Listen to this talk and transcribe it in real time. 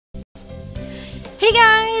Hey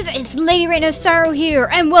guys, it's LadyRainOfSorrow here,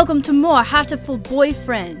 and welcome to more Hatoful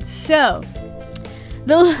Boyfriend. So,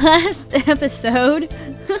 the last episode...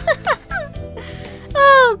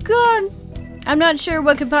 oh god. I'm not sure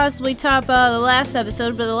what could possibly top the last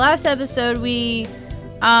episode, but the last episode we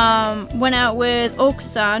went out with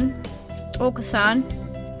Okasan.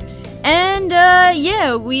 And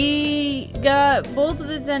yeah, we got both of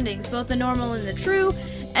its endings, both the normal and the true,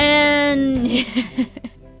 and...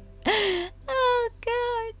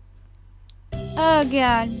 Oh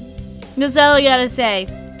god. That's all I gotta say.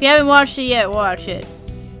 If you haven't watched it yet, watch it.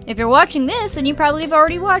 If you're watching this, then you probably have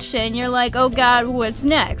already watched it, and you're like, oh god, what's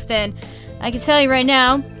next? And I can tell you right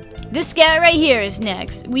now, this guy right here is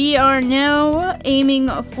next. We are now aiming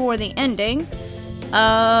for the ending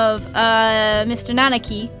of Mr.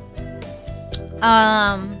 Nanaki.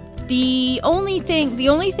 The only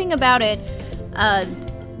thing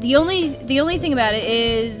about it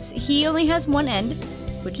is he only has one end,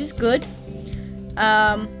 which is good.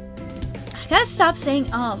 I gotta stop saying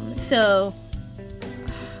so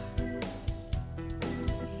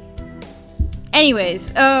anyways,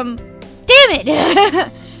 damn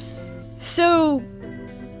it. So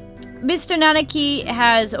Mr. Nanaki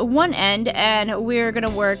has one end, and we're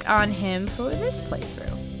gonna work on him for this playthrough.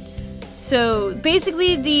 So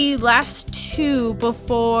basically the last two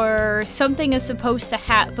before something is supposed to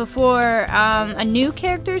happen, before a new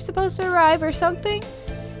character is supposed to arrive or something,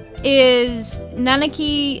 is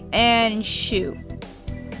Nanaki and Shu.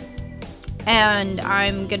 And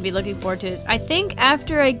I'm gonna be looking forward to this. I think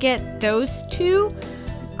after I get those two,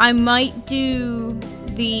 I might do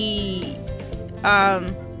the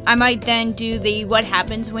I might then do the what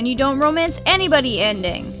happens when you don't romance anybody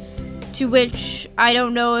ending. To which I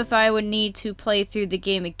don't know if I would need to play through the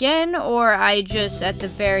game again, or I just at the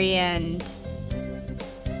very end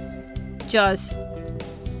just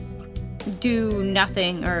do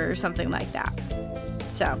nothing or something like that.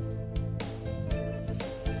 So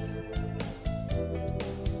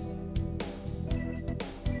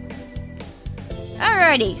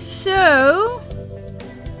alrighty, so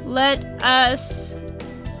let us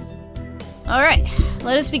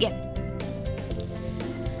begin.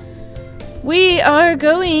 We are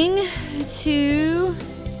going to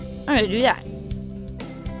I'm gonna do that.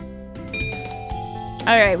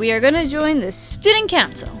 Alright, we are gonna join the student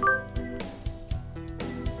council.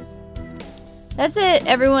 That's it,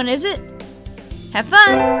 everyone, is it? Have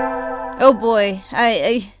fun! Oh boy,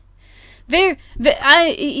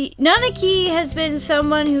 Nanaki has been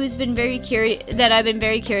someone who's been very curious, that I've been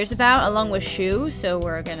very curious about, along with Shu, so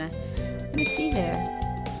we're gonna see there.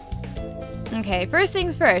 Okay, first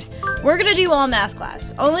things first, we're gonna do all math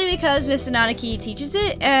class, only because Mr. Nanaki teaches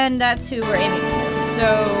it, and that's who we're aiming for,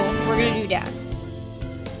 so we're gonna do that.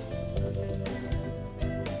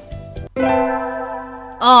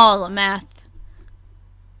 All math.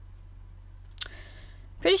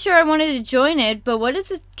 Pretty sure I wanted to join it, but what does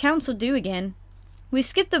the council do again? We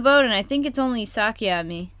skipped the vote, and I think it's only Sakia and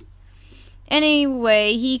me.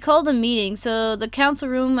 Anyway, he called a meeting, so the council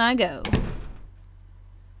room I go.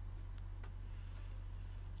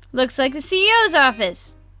 Looks like the CEO's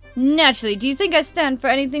office. Naturally, do you think I stand for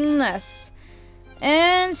anything less?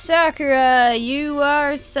 And Sakura, you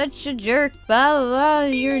are such a jerk, blah blah blah,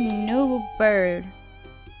 you're a noble bird.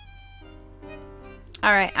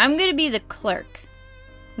 Alright, I'm gonna be the clerk.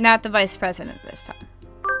 Not the vice president this time.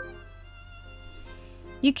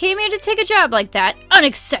 You came here to take a job like that?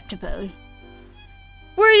 Unacceptable.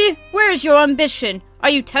 Where's your ambition? Are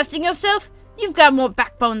you testing yourself? You've got more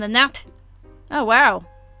backbone than that. Oh, wow.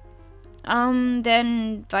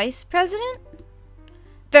 Then vice president?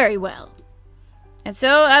 Very well. And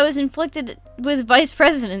so I was inflicted with vice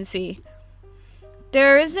presidency.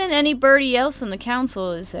 There isn't anybody else on the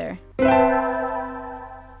council, is there?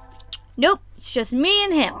 Nope, it's just me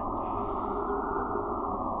and him.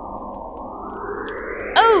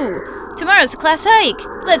 Oh, tomorrow's the class hike.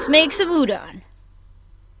 Let's make some udon.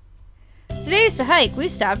 Today's the hike. We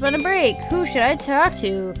stopped on a break. Who should I talk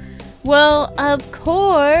to? Well, of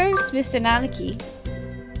course, Mr. Nanaki.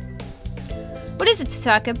 What is it,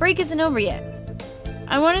 Tataka? Break isn't over yet.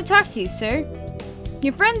 I want to talk to you, sir.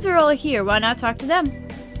 Your friends are all here. Why not talk to them?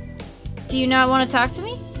 Do you not want to talk to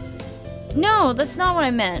me? No, that's not what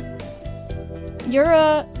I meant. You're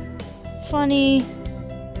a funny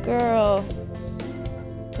girl,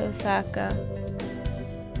 Tosaka.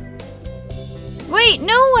 Wait,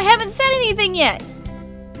 no, I haven't said anything yet.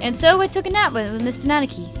 And so I took a nap with Mr.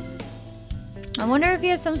 Nanaki. I wonder if he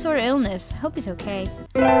has some sort of illness. I hope he's okay.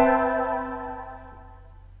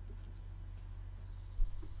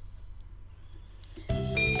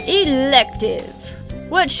 Elective.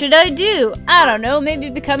 What should I do? I don't know, maybe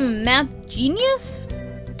become a math genius?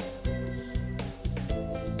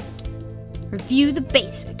 Review the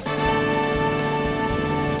basics.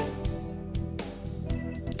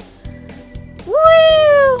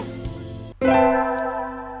 Woo!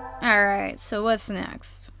 Alright, so what's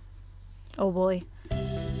next? Oh boy.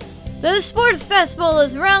 The sports festival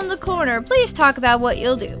is around the corner. Please talk about what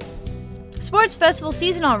you'll do. Sports festival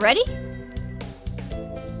season already?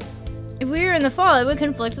 If we were in the fall, it would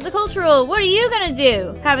conflict with the cultural. What are you gonna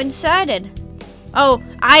do? Haven't decided. Oh,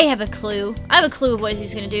 I have a clue. I have a clue of what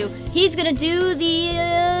he's gonna do. He's gonna do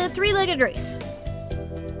the three-legged race.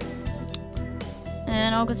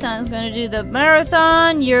 And Uncle Sam's gonna do the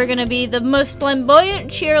marathon. You're gonna be the most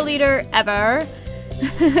flamboyant cheerleader ever.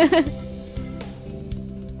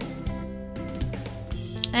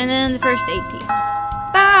 And then the first AP.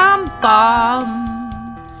 Bam, bam.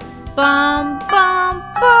 Bum, bum,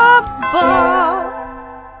 bum, bum.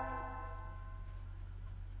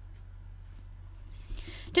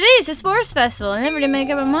 Today is a sports festival. I never did make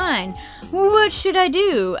up my mind. What should I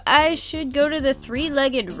do? I should go to the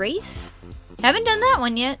three-legged race? Haven't done that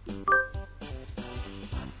one yet.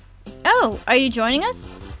 Oh, are you joining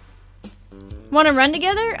us? Want to run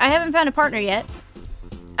together? I haven't found a partner yet.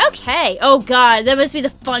 Okay. Oh god, that must be the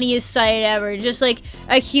funniest sight ever. Just like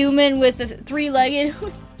a human with a three-legged...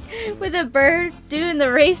 with a bird, doing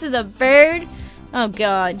the race of the bird. Oh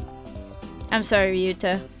god. I'm sorry,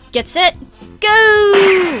 Ryuta. Get set,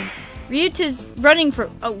 go! Ryuta's running for,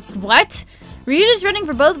 oh, what? Ryuta's running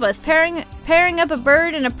for both of us. Pairing up a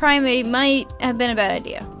bird and a primate might have been a bad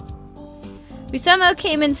idea. We somehow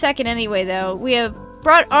came in second anyway, though. We have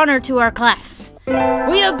brought honor to our class.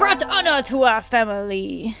 We have brought honor to our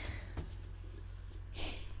family.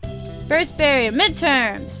 First barrier,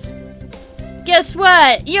 midterms. Guess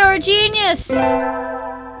what? You're a genius!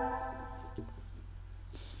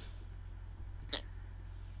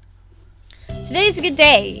 Today's a good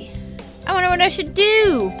day. I wonder what I should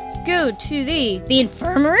do. Go to the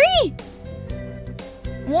infirmary?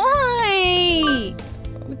 Why?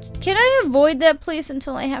 Can I avoid that place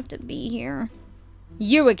until I have to be here?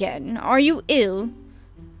 You again. Are you ill?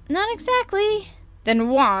 Not exactly. Then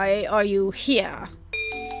why are you here?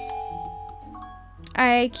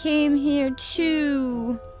 I came here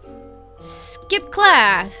to skip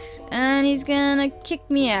class, and he's gonna kick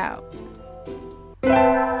me out.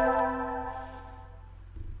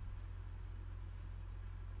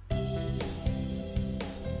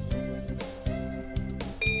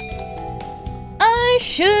 I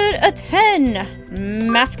should attend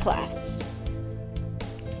math class.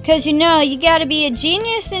 'Cause you know, you gotta be a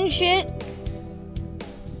genius and shit.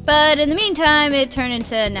 But in the meantime, it turned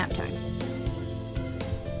into nap time.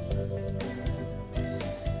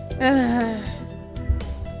 I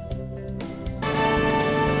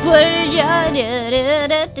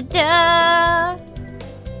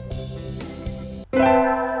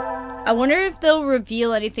wonder if they'll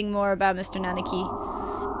reveal anything more about Mr. Nanaki.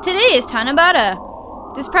 Today is Tanabata.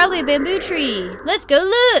 There's probably a bamboo tree. Let's go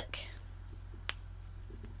look.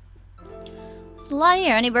 There's a lot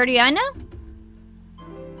here. Any birdie I know?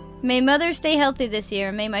 May mother stay healthy this year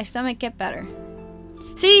and may my stomach get better.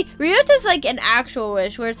 See, Ryuta's like an actual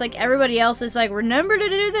wish, where it's like everybody else is like, remember to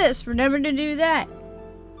do this, remember to do that.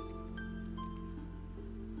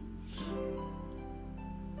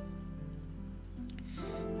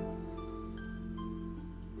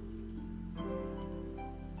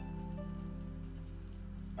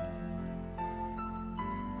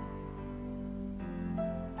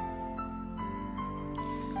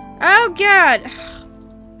 Oh god.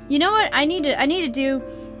 You know what? I need to do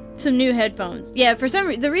some new headphones. Yeah, for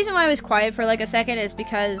some the reason why I was quiet for like a second is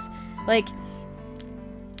because like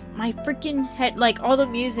my freaking head, like all the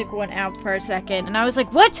music went out for a second and I was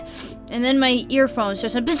like, what? And then my earphones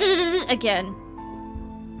just went again.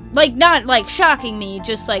 Like not like shocking me,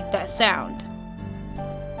 just like that sound.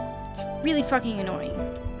 It's really fucking annoying.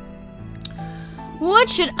 What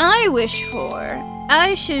should I wish for?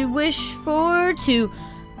 I should wish for to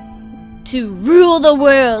rule the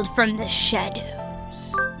world from the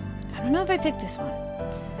shadows. I don't know if I picked this one.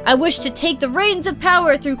 I wish to take the reins of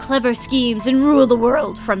power through clever schemes and rule the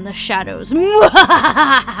world from the shadows. Hey,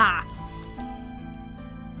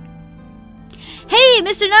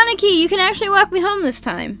 Mr. Nanaki, you can actually walk me home this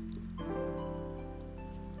time.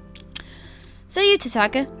 So you,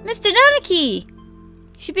 Tasaka. Mr. Nanaki!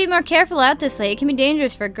 You should be more careful out this late. It can be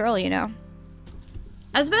dangerous for a girl, you know.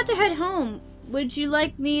 I was about to head home. Would you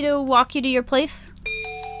like me to walk you to your place?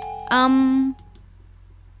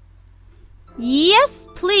 Yes,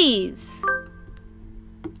 please.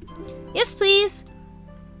 Yes, please.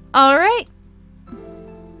 Alright.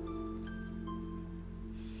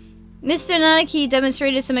 Mr. Nanaki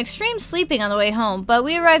demonstrated some extreme sleeping on the way home, but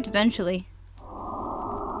we arrived eventually.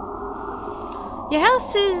 Your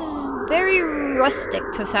house is very rustic,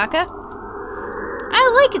 Tosaka.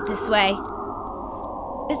 I like it this way.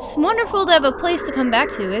 It's wonderful to have a place to come back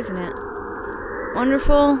to, isn't it?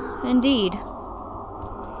 Wonderful indeed.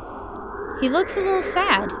 He looks a little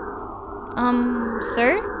sad.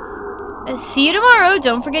 Sir? See you tomorrow.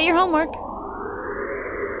 Don't forget your homework.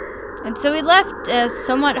 And so he left, a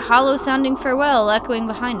somewhat hollow-sounding farewell echoing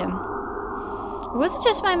behind him. Or was it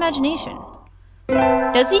just my imagination?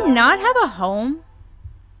 Does he not have a home?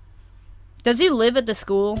 Does he live at the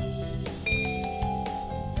school?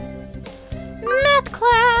 Math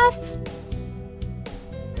class!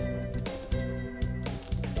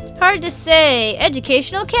 Hard to say.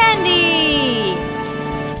 Educational candy!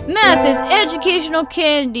 Math is educational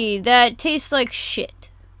candy that tastes like shit.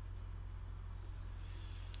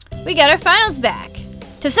 We got our finals back.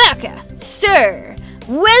 Tosaka, sir,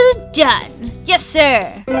 well done. Yes,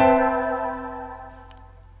 sir.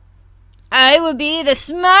 I will be the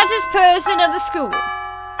smartest person of the school.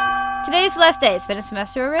 Today's the last day. It's been a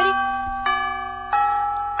semester already.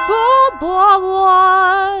 Blah, blah,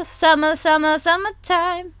 blah. Summer, summer,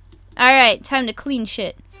 summertime. Alright, time to clean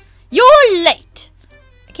shit. You're late.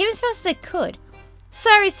 I came as fast as I could.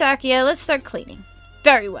 Sorry, Sakia. Let's start cleaning.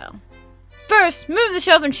 Very well. First, move the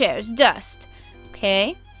shelf and chairs. Dust.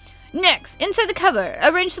 Okay. Next, inside the cupboard,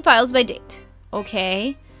 arrange the files by date.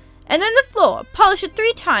 Okay. And then the floor. Polish it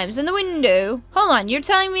 3 times. And the window. Hold on, you're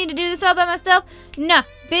telling me to do this all by myself? Nah,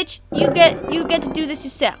 bitch. You get to do this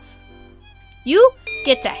yourself. You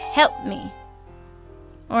get to help me.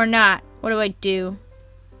 Or not. What do I do?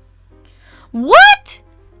 What?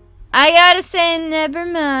 I gotta say never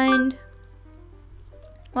mind.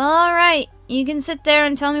 Well, alright. You can sit there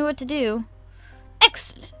and tell me what to do.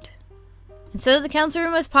 Excellent. And so the council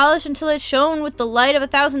room was polished until it shone with the light of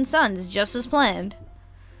 1,000 suns, just as planned.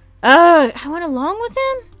 I went along with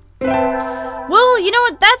him? Well, you know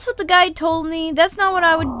what? That's what the guide told me. That's not what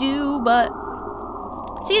I would do, but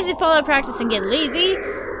it's easy to fall out of practice and get lazy.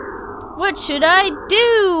 What should I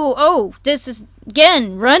do? Oh, this is,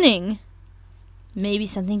 again, running. Maybe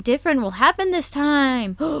something different will happen this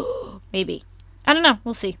time. Maybe. I don't know.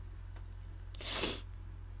 We'll see.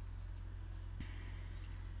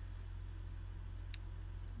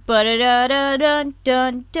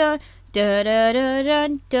 Ba-da-da-da-dun-dun-dun.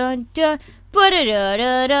 Da-da-da-dun-dun-dun.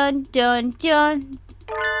 Ba-da-da-da-dun-dun-dun.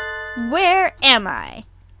 Where am I?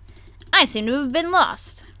 I seem to have been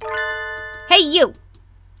lost. Hey, you!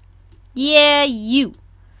 Yeah, you.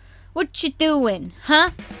 What you doing? Huh?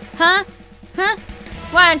 Huh? Huh?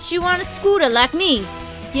 Why aren't you on a scooter like me?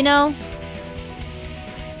 You know?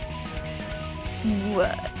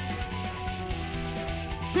 What?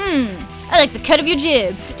 I like the cut of your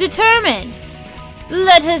jib. Determined.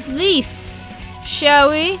 Let us leave, shall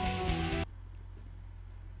we?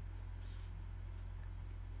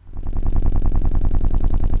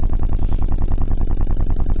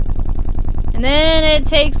 And then it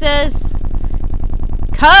takes us.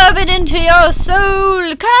 Carve it into your soul.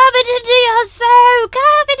 Carve it into your soul.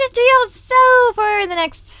 Carve it into your soul for the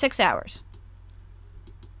next 6 hours.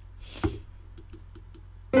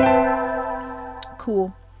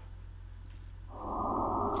 Cool.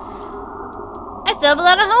 I still have a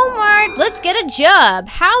lot of homework. Let's get a job.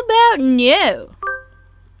 How about no?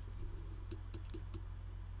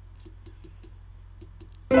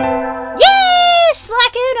 Yeah!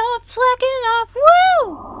 Slacking off.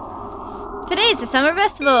 Woo! Today's the summer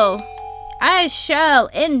festival. I shall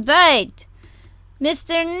invite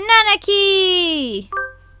Mr. Nanaki.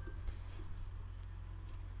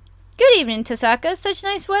 Good evening, Tosaka. Such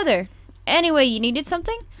nice weather. Anyway, you needed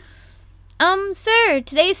something? Sir,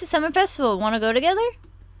 today's the summer festival. Want to go together?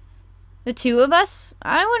 The 2 of us?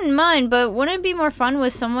 I wouldn't mind, but wouldn't it be more fun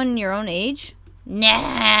with someone your own age?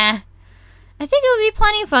 Nah. I think it would be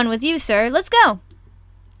plenty of fun with you, sir. Let's go.